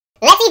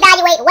Let's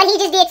evaluate what he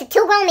just did to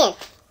 2 grown men.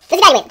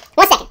 Let's evaluate.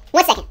 1 second.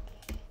 1 second.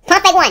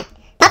 Pump fake 1.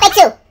 Pump fake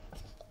 2.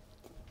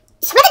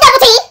 Split the double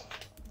team.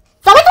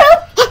 Throw it through.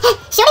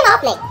 Shoot him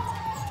off, Nick.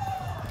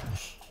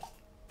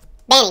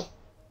 Ban him.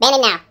 Ban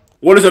him now.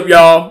 What is up,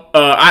 y'all?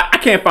 I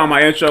can't find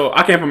my intro.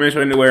 I can't find my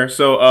intro anywhere.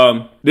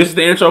 So this is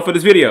the intro for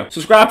this video.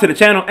 Subscribe to the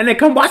channel and then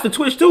come watch the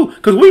Twitch too,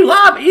 because we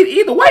live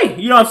either way.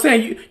 You know what I'm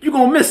saying? You're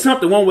gonna miss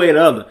something one way or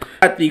the other.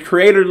 At the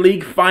Creator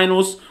League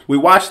Finals, we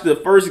watched the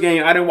first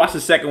game. I didn't watch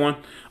the second one.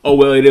 Oh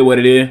well, it is what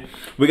it is.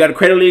 We got the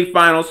Creator League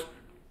Finals.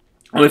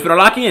 I'm finna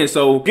lock in.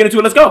 So get into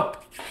it. Let's go.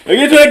 Let's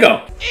get into it.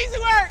 Go. Easy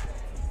work.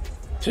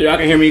 So y'all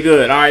can hear me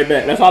good. All right,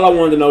 bet. That's all I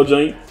wanted to know,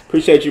 Junior.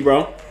 Appreciate you,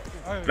 bro.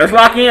 Let's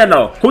lock in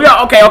though. Who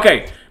y'all?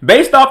 Okay.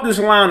 Based off this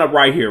lineup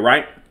right here,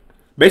 right?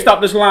 Based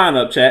off this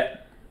lineup,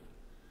 chat.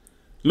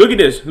 Look at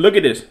this. Look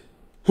at this.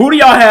 Who do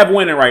y'all have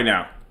winning right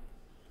now?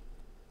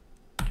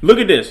 Look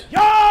at this.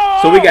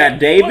 So we got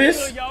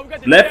Davis,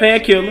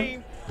 left-hand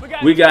killer.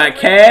 We got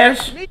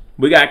Cash.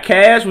 We got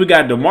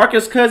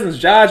Demarcus Cousins,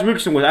 Josh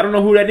Richardson, which I don't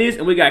know who that is,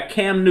 and we got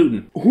Cam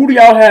Newton. Who do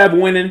y'all have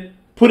winning?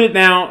 Put it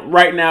down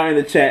right now in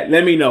the chat.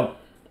 Let me know.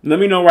 Let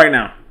me know right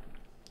now.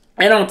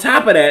 And on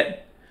top of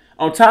that,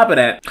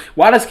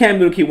 why does Cam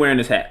Newton keep wearing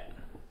this hat?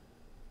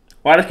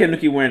 Why does Cam Newton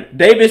keep wearing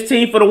Davis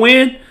team for the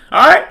win?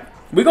 All right,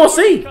 we gonna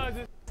see.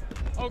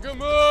 Oh, good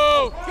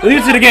move. Let's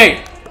get to the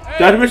game.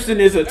 Josh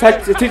Richardson is a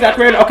TikTok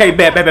creator. Okay,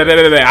 bet.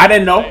 I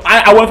didn't know.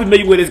 I wasn't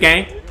familiar with his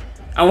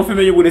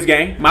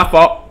game. My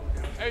fault.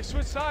 Hey,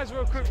 switch sides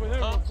real quick with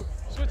him.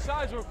 Switch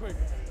sides real quick.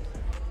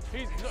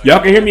 Y'all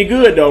can hear me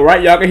good though,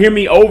 right? Y'all can hear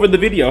me over the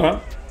video, huh?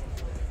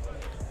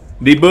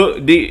 D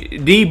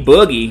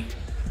Boogie.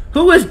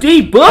 Who is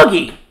D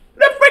Boogie? Who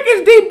the frick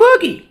is D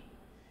Boogie?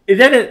 Is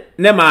that it?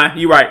 Never mind.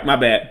 You right. My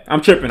bad. I'm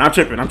tripping. I ain't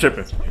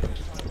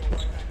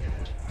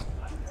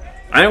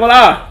gonna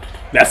lie.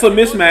 That's a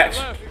mismatch.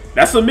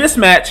 That's a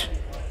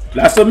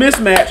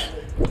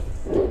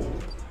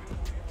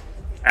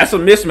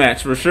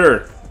mismatch for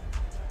sure.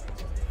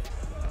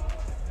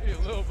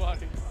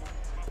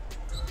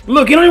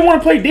 Look, you don't even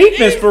want to play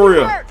defense for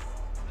real.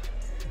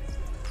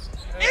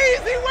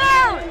 Easy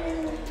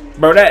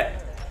work.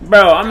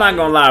 Bro, I'm not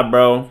gonna lie,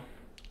 bro.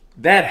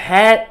 That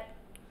hat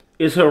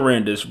is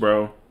horrendous,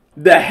 bro.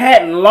 The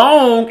hat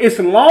it's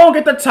long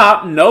at the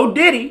top, no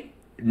diddy.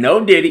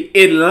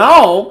 It's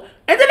long,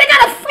 and then they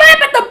got a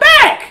flap at the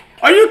back.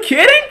 Are you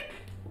kidding?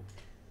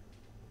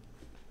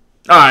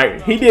 All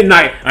right, he did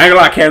knock. I ain't gonna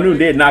lie, Cam Newton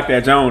did knock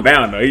that Jones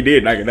down though. He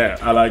did knock it down.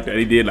 I like that.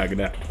 He did knock it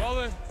down.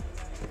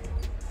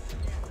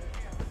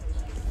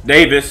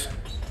 Davis.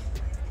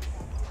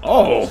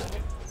 Oh,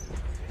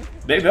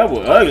 Davis, that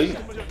was ugly.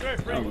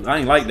 I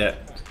ain't like that.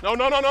 No.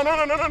 No,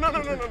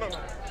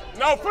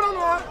 put on the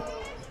line.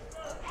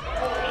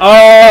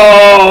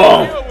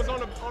 Oh!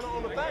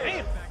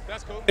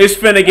 It's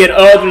finna get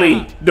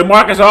ugly.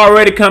 Demarcus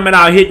already coming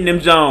out hitting them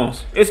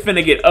Jones. It's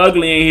finna get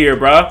ugly in here,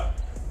 bro.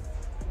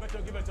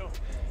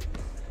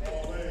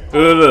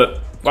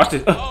 Look. Watch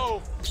this.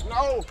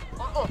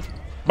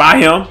 By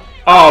him.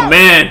 Oh,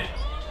 man.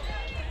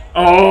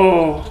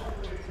 Oh.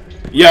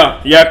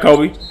 Yeah,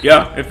 Kobe.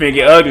 Yeah, it finna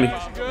get ugly.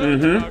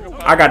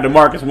 I got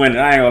Demarcus winning.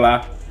 I ain't gonna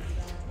lie.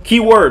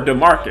 Keyword,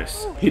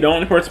 Demarcus. He the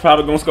only person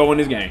probably gonna score in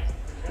this game.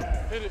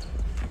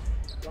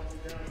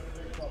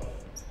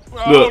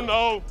 Look.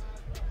 No.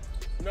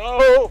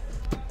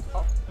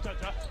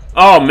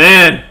 Oh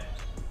man,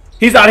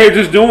 he's out here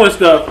just doing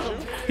stuff.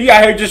 He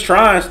out here just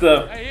trying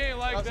stuff. Hey, he ain't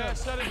like that.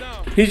 Shut it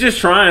down. He's just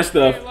trying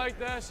stuff. He ain't like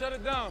that. Shut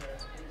it down.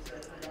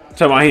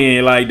 Talking about he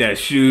ain't like that.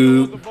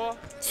 Shoot.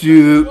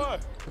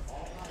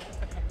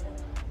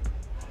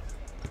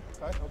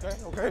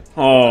 Okay.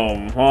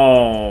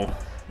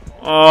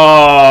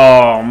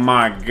 Oh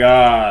my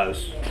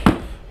gosh.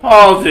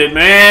 Pause it,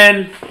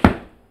 man.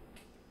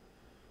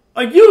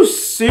 Are you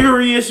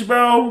serious,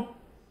 bro?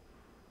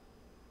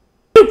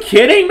 Are you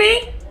kidding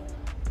me?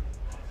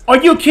 Are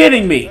you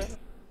kidding me?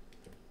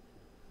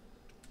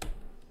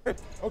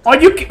 Are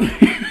you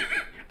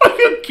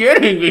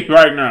kidding me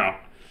right now?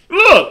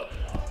 Look.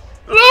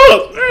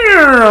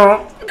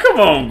 Come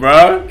on,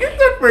 bro. Get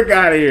the frick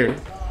out of here.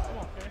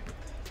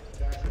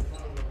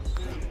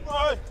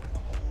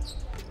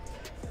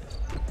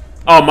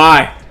 Oh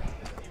my.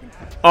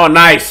 Oh,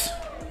 nice.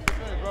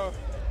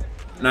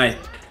 Nice.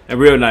 And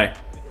real nice.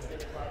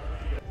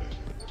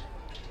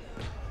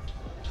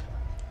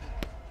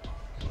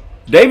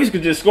 Davis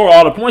could just score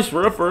all the points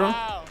for real.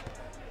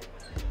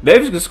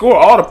 Davis could score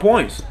all the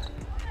points.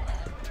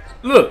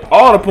 Look,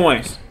 all the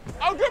points.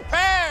 Oh, good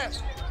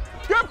pass.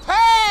 Good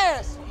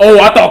pass. Oh,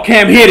 I thought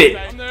Cam hit it.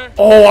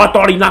 Oh, I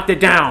thought he knocked it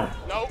down.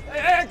 Nope.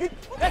 Hey,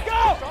 let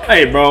go.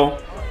 Hey, bro.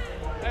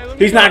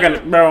 He's not gonna,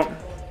 bro.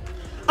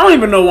 I don't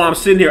even know why I'm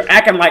sitting here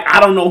acting like I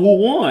don't know who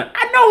won.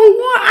 I know who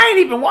won. I ain't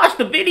even watched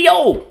the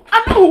video.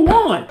 I know who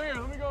won. Here,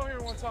 let me go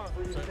here one time.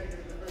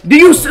 Do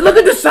you see? Look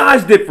at the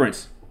size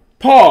difference.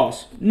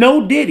 Pause.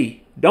 No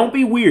diddy. Don't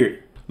be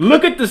weird.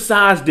 Look at the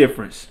size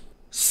difference.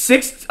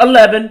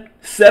 6'11",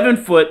 7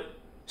 foot,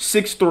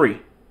 6'3".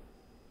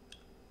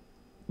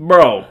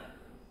 Bro.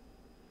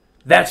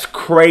 That's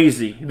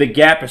crazy. The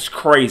gap is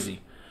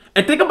crazy.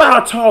 And think about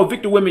how tall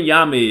Victor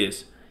Wembanyama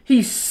is.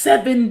 He's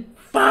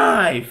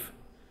 7'5".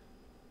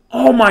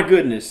 Oh my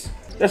goodness.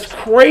 That's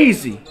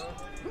crazy.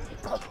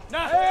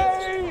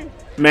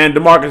 Man,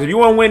 Demarcus, if you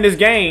want to win this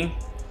game,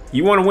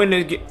 you want to win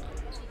this game.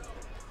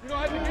 You don't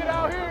have to get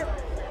out here.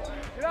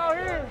 Get out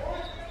here.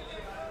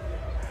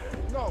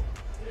 No.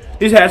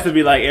 This has to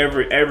be like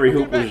every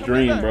hooper's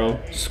dream, bro.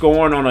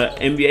 Scoring on an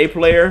NBA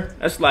player,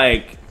 that's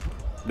like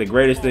the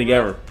greatest thing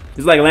ever.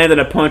 It's like landing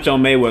a punch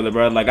on Mayweather,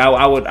 bro. Like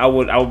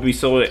I would be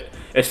so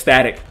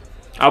ecstatic.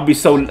 I'll be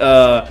so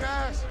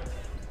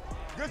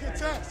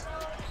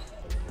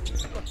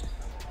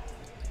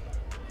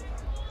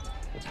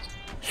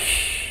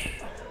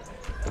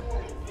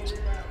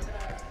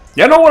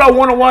Y'all know what I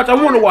want to watch? I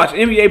want to watch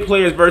NBA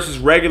players versus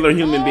regular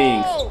human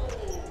beings.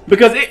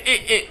 Because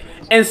it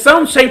in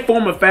some shape,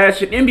 form, or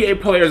fashion,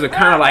 NBA players are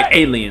kind of like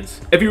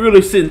aliens. If you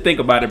really sit and think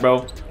about it,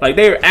 bro. Like,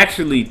 they're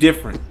actually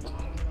different.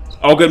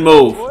 Oh, good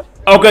move.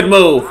 Oh, good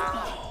move.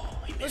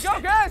 Let's go,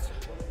 guys.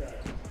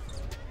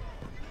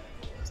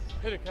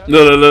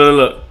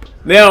 Look.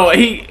 Now,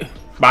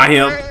 by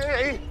him.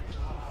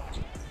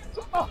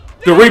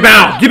 The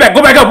rebound.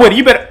 Go back up with it.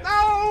 You better.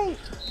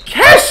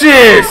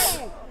 Cassius!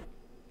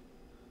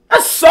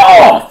 That's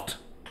soft.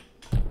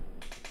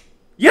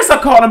 Yes, I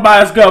called him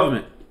by his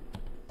government.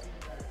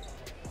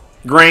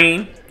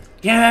 Green.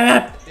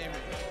 Yeah.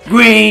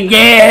 Green.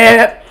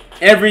 Yeah.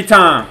 Every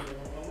time.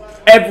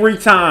 Every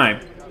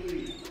time.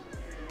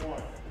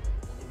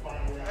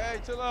 Hey,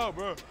 chill out,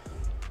 bro.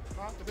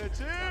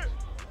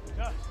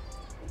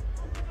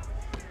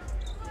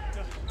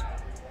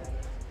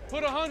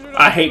 Put 100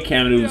 I hate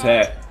Cam Newton's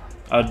hat.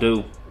 I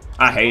do.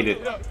 I hate it.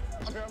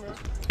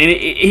 And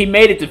he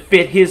made it to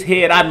fit his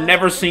head. I've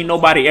never seen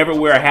nobody ever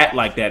wear a hat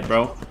like that,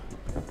 bro.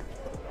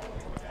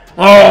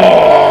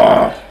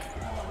 Oh!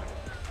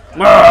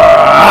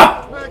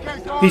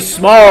 He's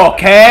small,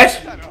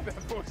 Cash.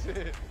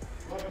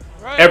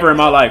 Ever in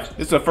my life.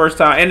 It's the first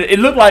time. And it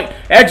looked like,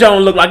 that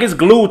John looked like it's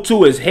glued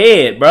to his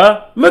head,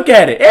 bro. Look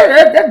at it.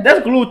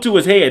 That's glued to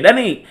his head.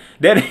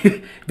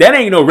 That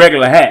ain't no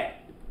regular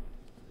hat.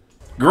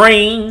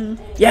 Green.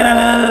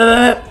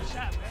 Yeah.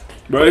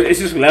 Bro, it's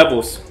just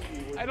levels.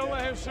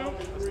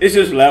 It's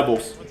just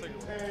levels.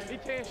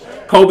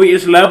 Kobe,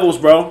 it's levels,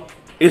 bro.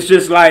 It's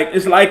just like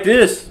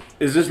this.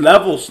 It's just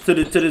levels to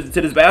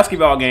this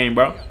basketball game,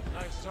 bro.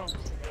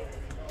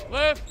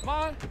 Left,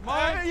 mine.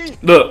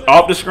 Look,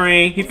 off the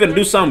screen. He finna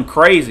do something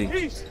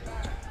crazy.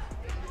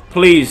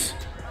 Please.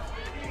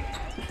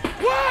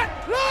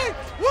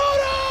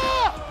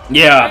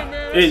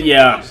 Yeah.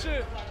 Yeah.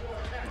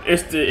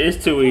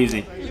 It's too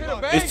easy.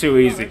 It's too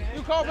easy.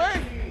 You call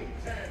bank.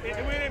 We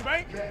didn't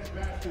bank.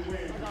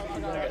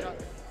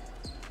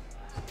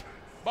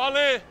 Ball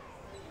in.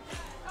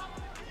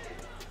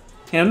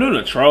 Him doing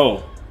a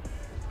troll.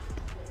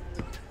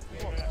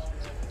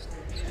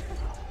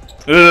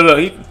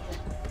 Look,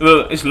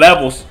 it's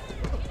levels.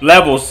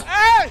 Levels.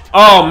 Hey!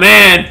 Oh,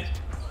 man.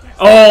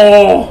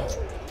 Oh.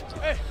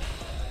 Hey,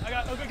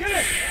 get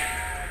it.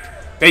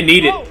 They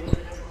need it.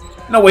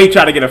 No way he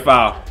tried to get a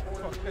foul.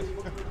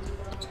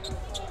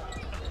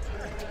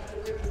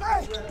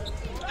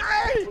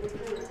 Hey!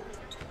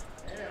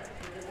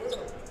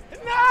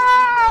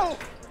 No!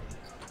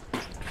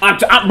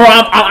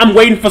 I'm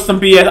waiting for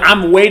some BS.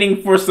 I'm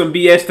waiting for some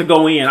BS to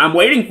go in. I'm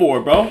waiting for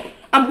it, bro.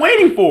 I'm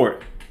waiting for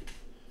it.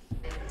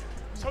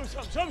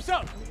 Show me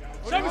something.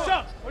 What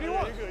do you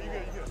want? You good.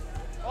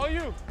 All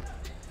you.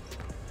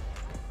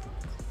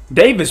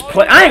 Davis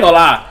play. I ain't gonna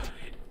lie.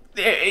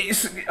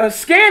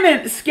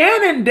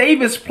 Scanning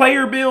Davis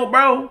player build,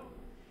 bro.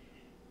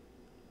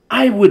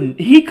 I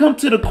wouldn't. He come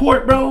to the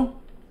court, bro.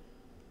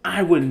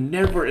 I would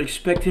never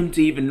expect him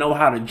to even know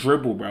how to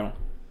dribble, bro.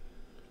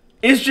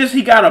 It's just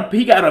he got a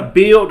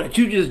build that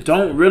you just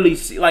don't really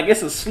see. Like,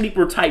 it's a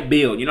sleeper type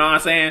build. You know what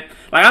I'm saying?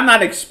 Like, I'm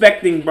not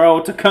expecting,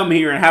 bro, to come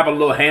here and have a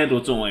little handle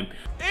to him.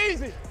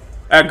 Easy.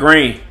 At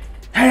Green.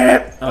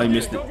 Oh, he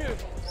missed it.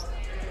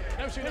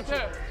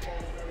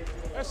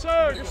 Yes,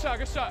 sir. Good shot.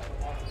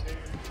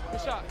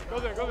 Go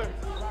there.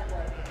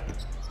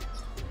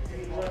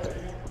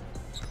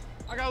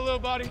 I got a little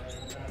body.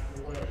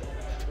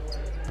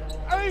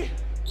 Hey.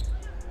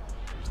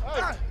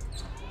 Hell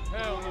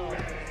no.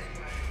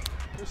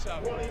 Good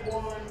shot, bro.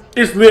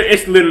 It's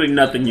literally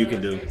nothing you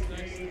can do.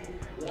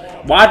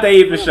 Why'd they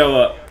even show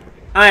up?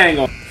 I ain't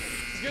gonna.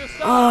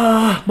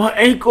 My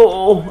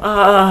ankle.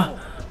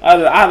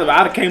 I'd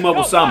have came up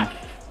with something.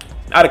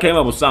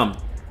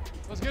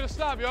 Let's get a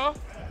stop, y'all.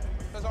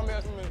 That's on me.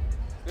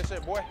 Good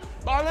shit, boy.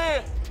 Ball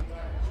in.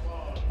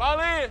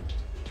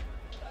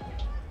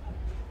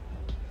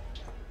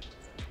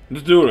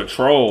 This dude a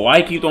troll.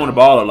 Why he keep throwing the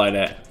ball up like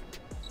that?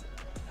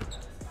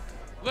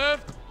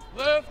 Left.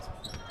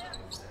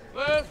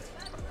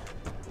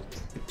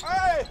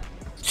 Hey.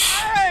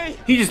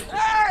 He just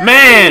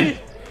man.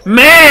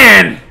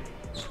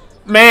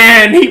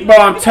 Bro,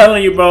 I'm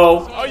telling you,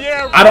 bro. Oh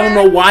yeah. Right. I don't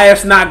know why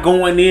it's not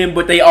going in,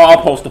 but they all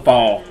supposed to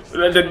fall.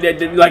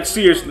 Like,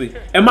 seriously.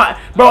 Am I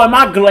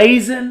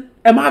glazing?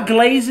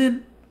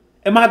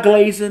 Am I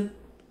glazing?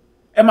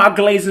 Am I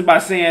glazing by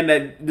saying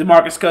that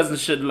Demarcus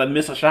Cousins should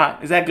miss a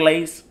shot? Is that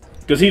glaze?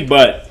 Because he's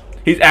butt.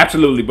 He's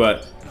absolutely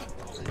butt.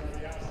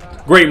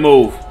 Great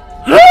move.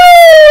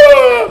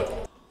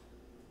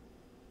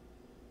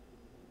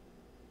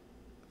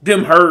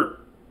 Them hurt.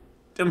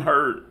 Them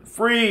hurt.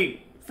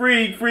 Free.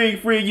 Free, free,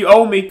 free. You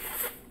owe me.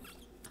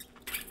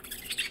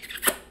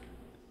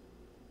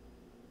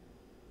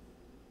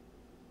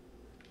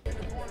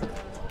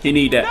 He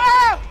need that.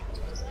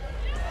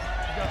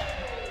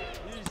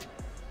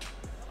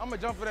 I'm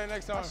gonna jump for that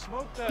next time.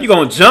 You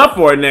gonna jump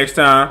for it next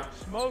time?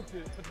 Smoked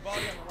it. Put the ball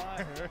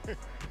down the line.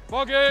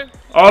 Ball game.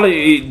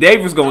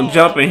 Davis gonna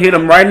jump and hit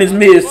him right in his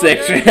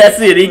midsection. That's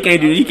it. He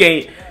can't do. He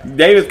can't.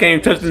 Davis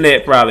can't touch the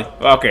net probably.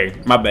 Okay,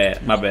 my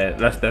bad. My bad.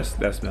 That's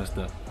messed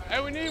up.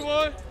 Hey, we need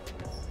one.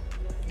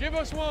 Give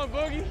us one,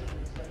 Boogie.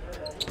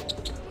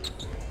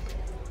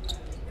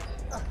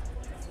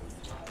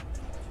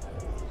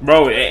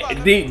 Bro,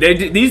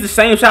 these the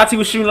same shots he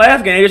was shooting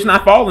last game. They're just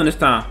not falling this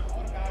time.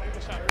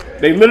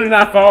 They literally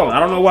not falling. I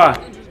don't know why.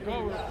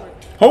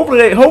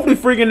 Hopefully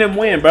freaking them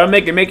win, bro.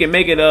 Make it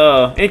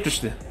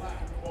interesting.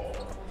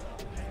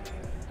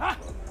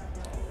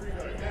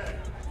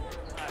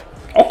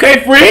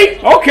 Okay, free.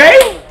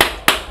 Okay.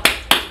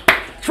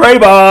 Trey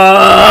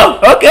ball.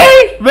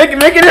 Okay. Make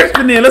it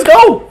interesting then. Let's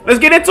go. Let's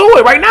get into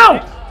it right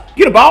now.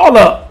 Get the ball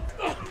up.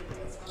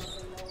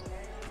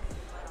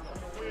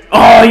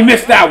 Oh, he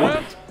missed that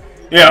one.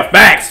 Yeah,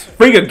 facts.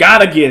 Freaker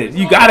gotta get it.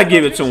 You gotta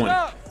give it to him.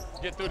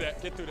 Get through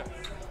that. Get through that.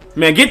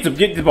 Man, get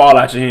the ball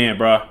out your hand,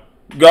 bro.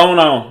 Going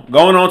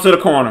on to the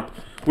corner.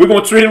 We're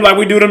gonna treat him like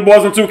we do them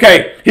boys on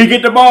 2K. He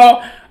get the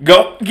ball,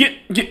 go give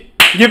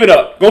it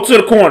up. Go to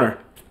the corner.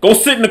 Go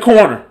sit in the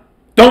corner.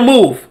 Don't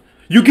move.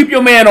 You keep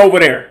your man over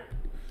there.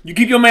 You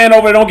keep your man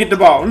over there. Don't get the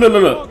ball.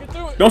 Look.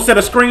 Don't set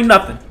a screen.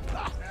 Nothing.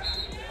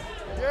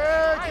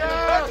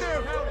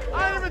 I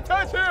didn't even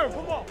touch him.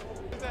 Come on.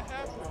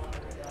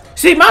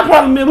 See, my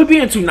problem is we're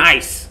being too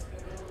nice.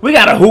 We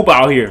got a hoop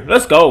out here.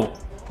 Let's go.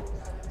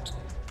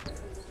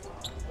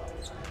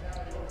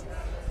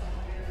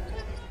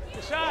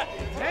 Good shot.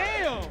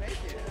 Damn.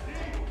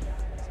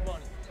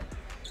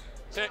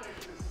 Check.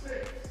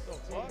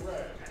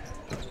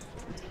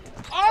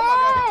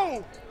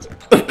 Oh!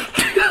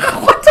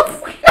 What the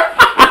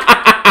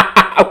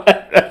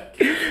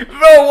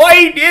Bro, why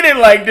he did it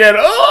like that?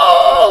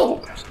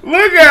 Oh!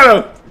 Look at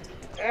him.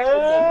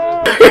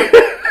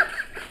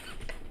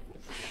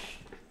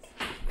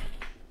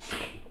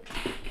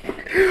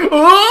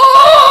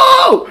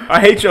 Oh! I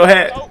hate your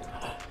hat.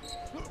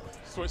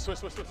 Switch.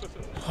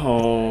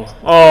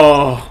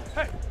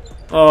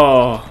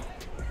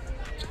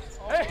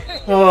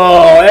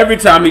 Oh, every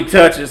time he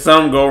touches,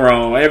 something go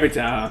wrong. Every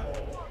time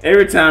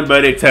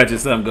Buddy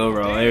touches, something go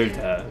wrong. Every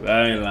time.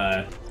 I ain't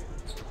lying.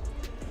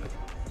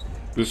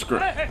 Good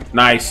screen.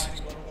 Nice.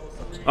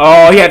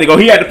 Oh, he had to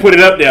put it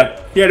up there.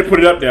 Shoot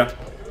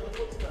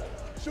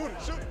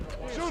it.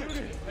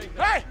 Hey!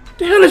 What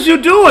the hell is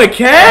you doing,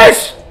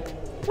 Cash?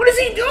 What is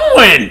he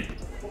doing?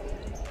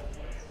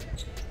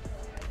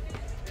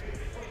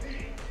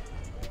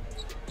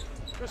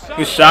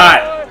 Good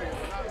shot.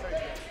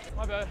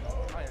 My bad.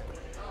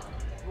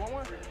 You want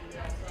one?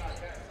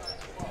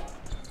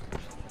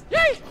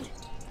 Yay!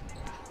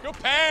 Good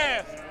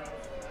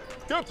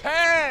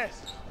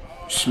pass.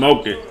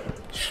 Smoked it.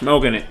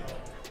 Smoking it.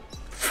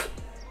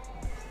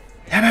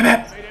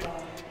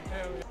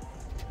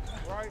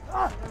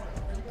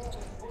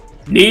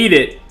 Need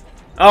it.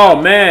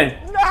 Oh, man.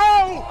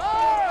 No!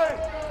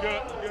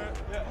 Good.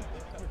 Yeah.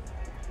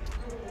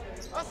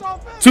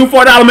 2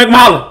 $4 make him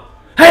holler.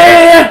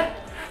 Hey.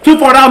 2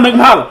 $4 make him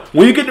holler.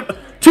 When you get the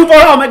 2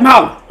 $4 make him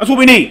holler. That's what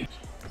we need.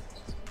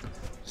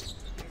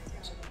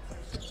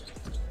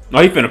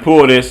 Oh, he finna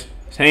pull this.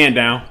 His hand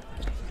down.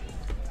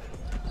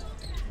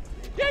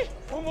 Yay!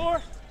 One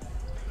more.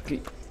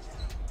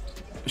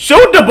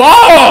 Shoot the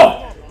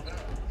ball.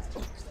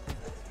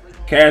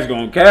 Cash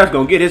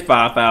gonna get his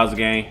 5 fouls a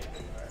game.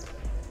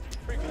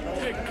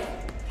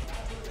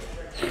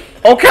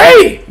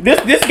 Okay,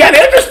 this got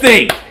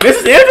interesting. This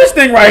is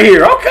interesting right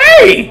here.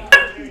 Okay,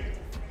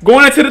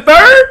 going into the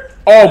third.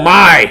 Oh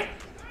my!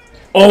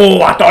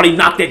 Oh, I thought he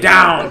knocked it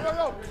down.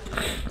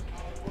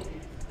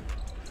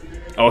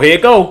 Oh, here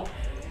it go.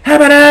 How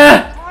about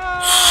that?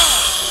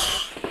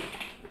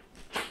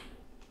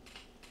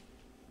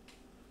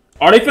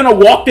 Are they finna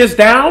walk this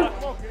down?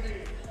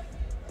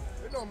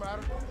 It don't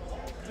matter.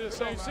 Do the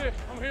same shit.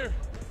 I'm here.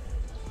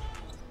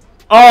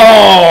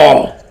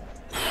 Oh!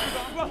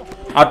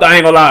 I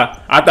ain't gonna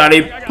lie. I thought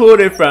they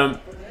pulled it from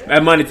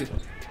that money to. Nice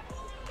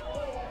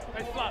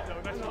flop though.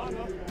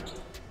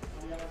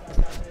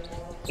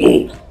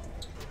 Ooh.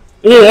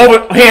 Ooh,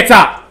 over head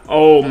top.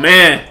 Oh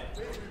man.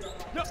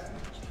 Let's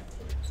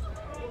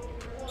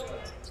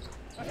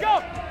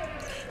go.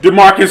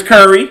 Demarcus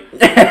Curry.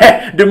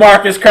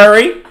 Demarcus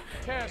Curry.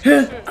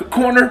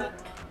 Corner.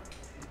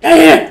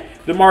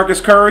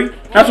 Demarcus Curry.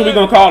 That's what we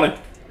gonna call him.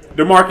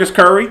 Demarcus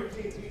Curry.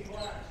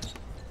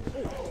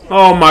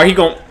 Oh my, he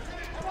gon'.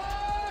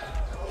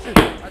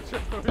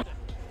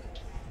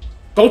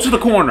 Go to the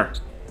corner.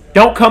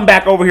 Don't come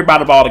back over here by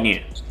the ball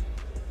again.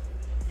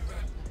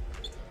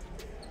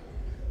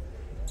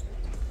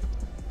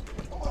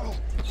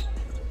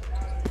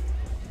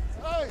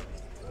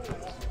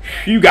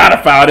 You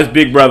gotta foul this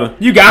big brother.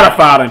 You gotta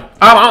foul him.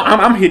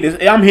 I'm hitting this.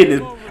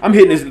 I'm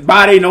hitting his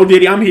body. No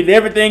Diddy. I'm hitting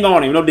everything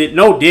on him.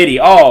 No Diddy.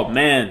 Oh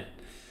man.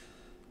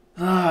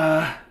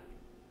 My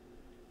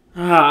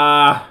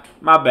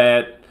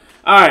bad.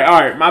 All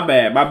right. My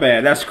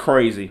bad. That's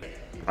crazy.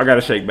 I gotta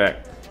shake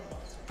back.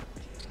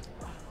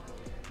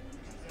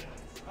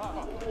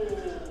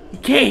 You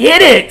can't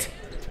hit it.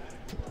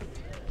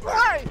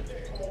 Right.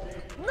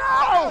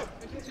 No.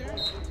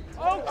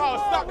 Oh,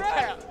 stop the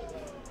cap.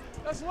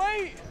 That's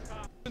late.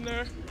 In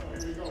there.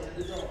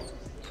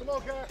 Come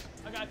on, Cash.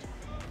 I got you.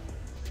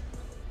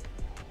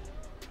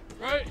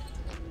 Right.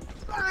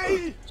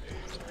 Right.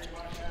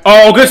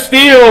 Oh, good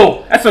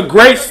steal. That's a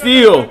great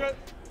steal.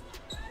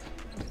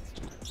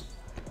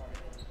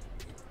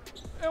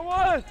 And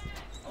one. I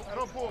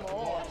don't pull my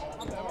arm.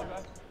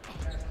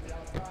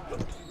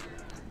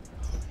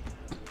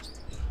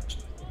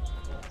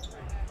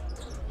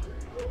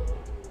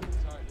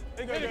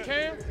 Hey,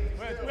 Cam.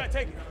 We gotta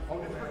take it.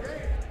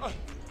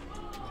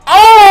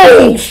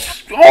 Oh!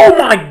 Oh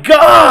my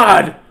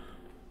God!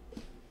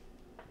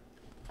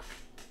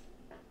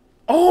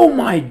 Oh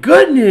my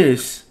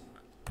goodness!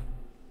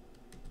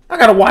 I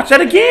gotta watch that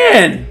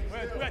again.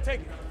 We gotta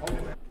take it.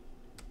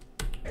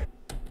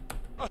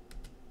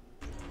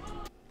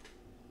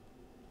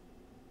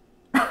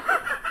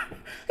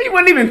 He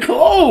wasn't even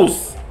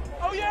close.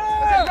 Oh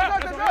yeah!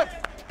 That's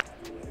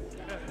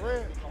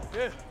red.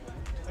 Yeah.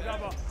 Good job,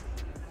 ball.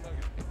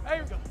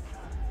 Hey, we go.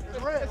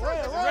 Red.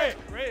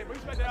 But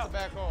you smacked that out.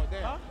 Back on.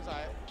 Damn. That's all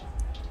right.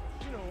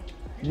 You know.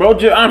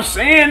 Bro, I'm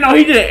saying no,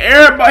 he did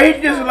air, but he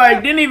just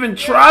like didn't even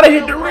try to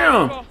hit the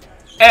rim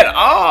at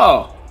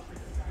all.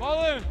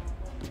 Ball in.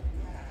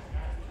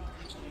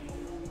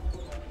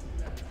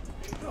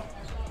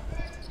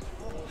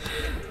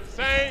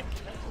 Same.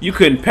 You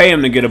couldn't pay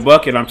him to get a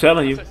bucket, I'm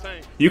telling you.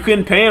 You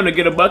couldn't pay him to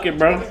get a bucket,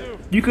 bro.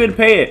 You couldn't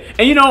pay it.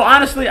 And you know,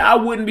 honestly, I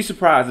wouldn't be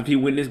surprised if he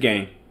win this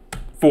game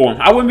for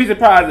him. I wouldn't be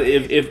surprised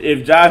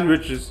if Josh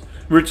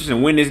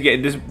Richardson win this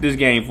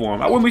game for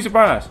him. I wouldn't be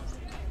surprised.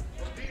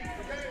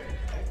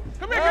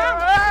 Come here, girl.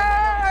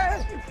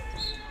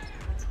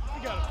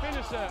 You gotta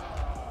finish that.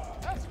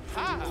 That's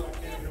high.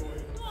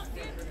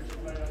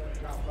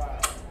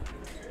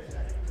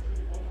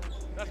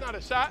 That's not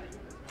a shot.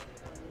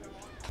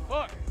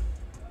 Fuck.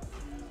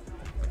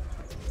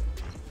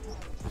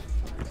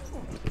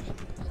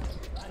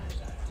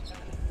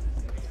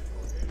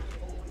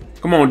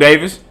 Come on,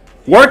 Davis.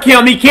 Work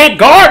him. He can't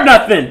guard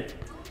nothing.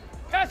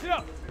 Pass it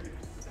up.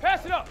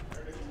 Pass it up.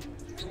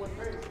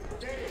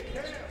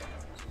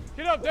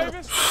 Get up,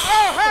 Davis.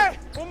 Oh, hey.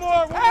 One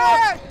more.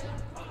 Hey.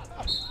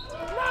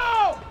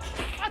 No.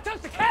 I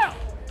touched the cow.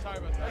 Sorry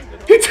about that.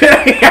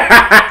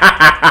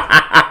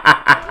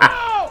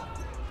 No.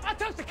 I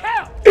touched the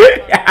cow.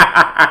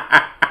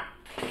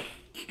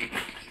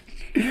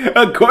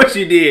 Of course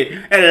you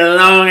did. And a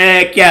long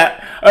ass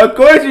cap. Of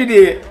course you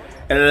did.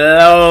 And a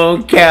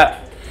long cap.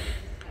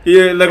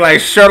 You look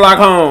like Sherlock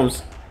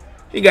Holmes.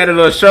 He got a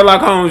little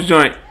Sherlock Holmes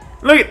joint.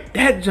 Look at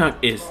that junk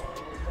is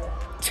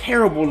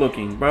terrible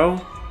looking, bro.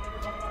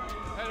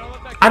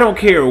 I don't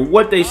care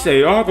what they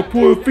say. Oh, I could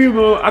pull a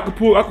female. I could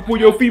pull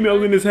your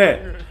female in this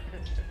hat.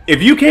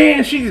 If you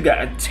can, she's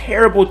got a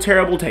terrible,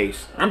 terrible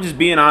taste. I'm just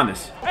being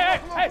honest.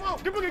 Hey,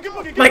 get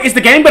boogie. Like, is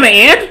the game gonna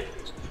end?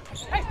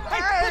 Hey.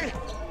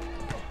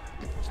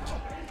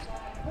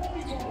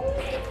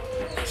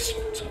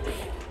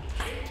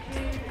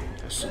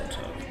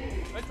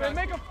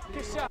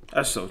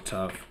 That's so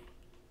tough.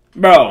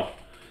 Bro,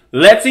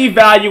 let's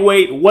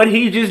evaluate what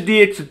he just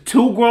did to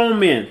two grown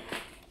men.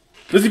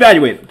 Let's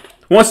evaluate it.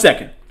 1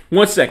 second.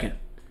 1 second.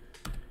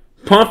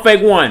 Pump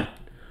fake 1.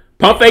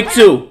 Pump fake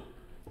 2.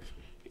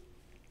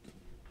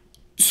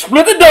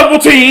 Split the double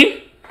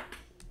team.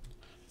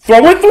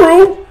 Throw it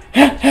through.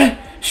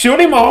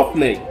 Shoot him off.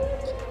 Leg.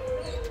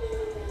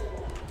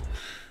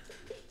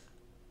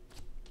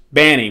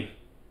 Ban him.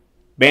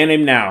 Ban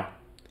him now.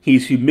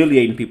 He's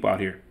humiliating people out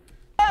here.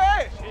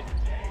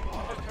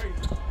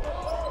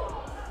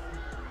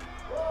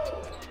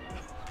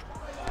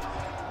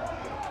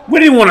 What,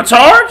 did he want to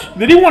charge?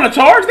 Did he want to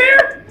charge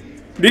there?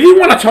 Did he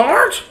want to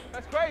charge?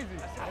 That's crazy.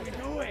 That's how we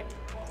do it.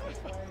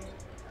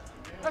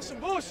 That's some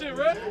bullshit,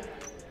 Red.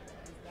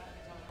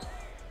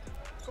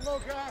 Come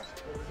on, guys.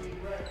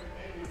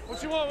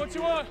 What you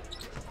want?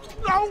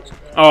 No.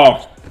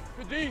 Oh.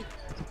 Good D.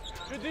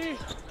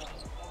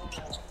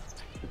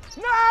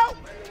 No.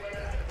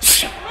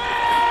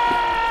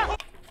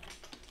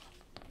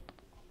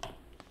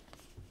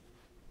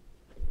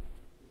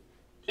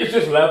 It's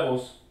just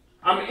levels.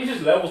 I mean, it's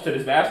just levels to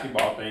this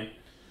basketball thing.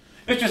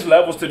 It's just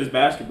levels to this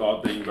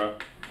basketball thing, bro.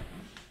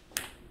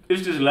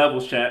 It's just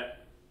levels,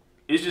 chat.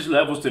 It's just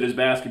levels to this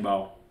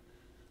basketball.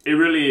 It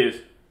really is.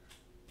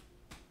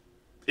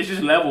 It's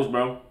just levels,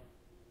 bro.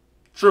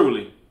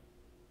 Truly.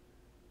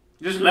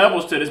 Just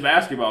levels to this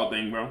basketball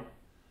thing, bro.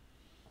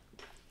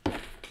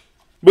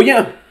 But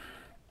yeah.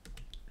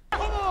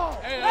 Come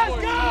on. Hey, let's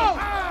go.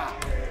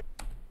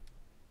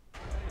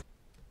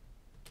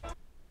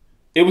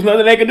 It was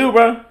nothing they could do,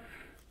 bro.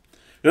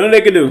 Nothing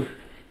they could do.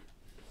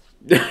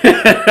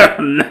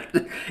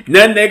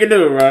 Nothing they could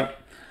do, bro.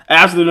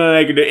 Absolutely nothing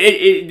they could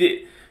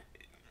do.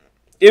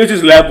 It was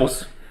just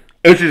levels.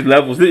 It was just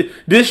levels.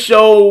 This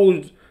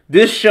shown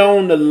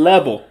the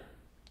level.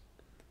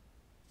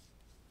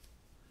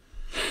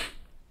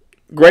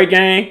 Great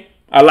game.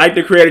 I like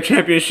to create a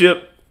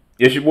championship.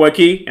 It's your boy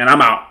Key, and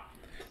I'm out.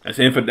 That's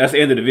the end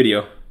of the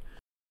video.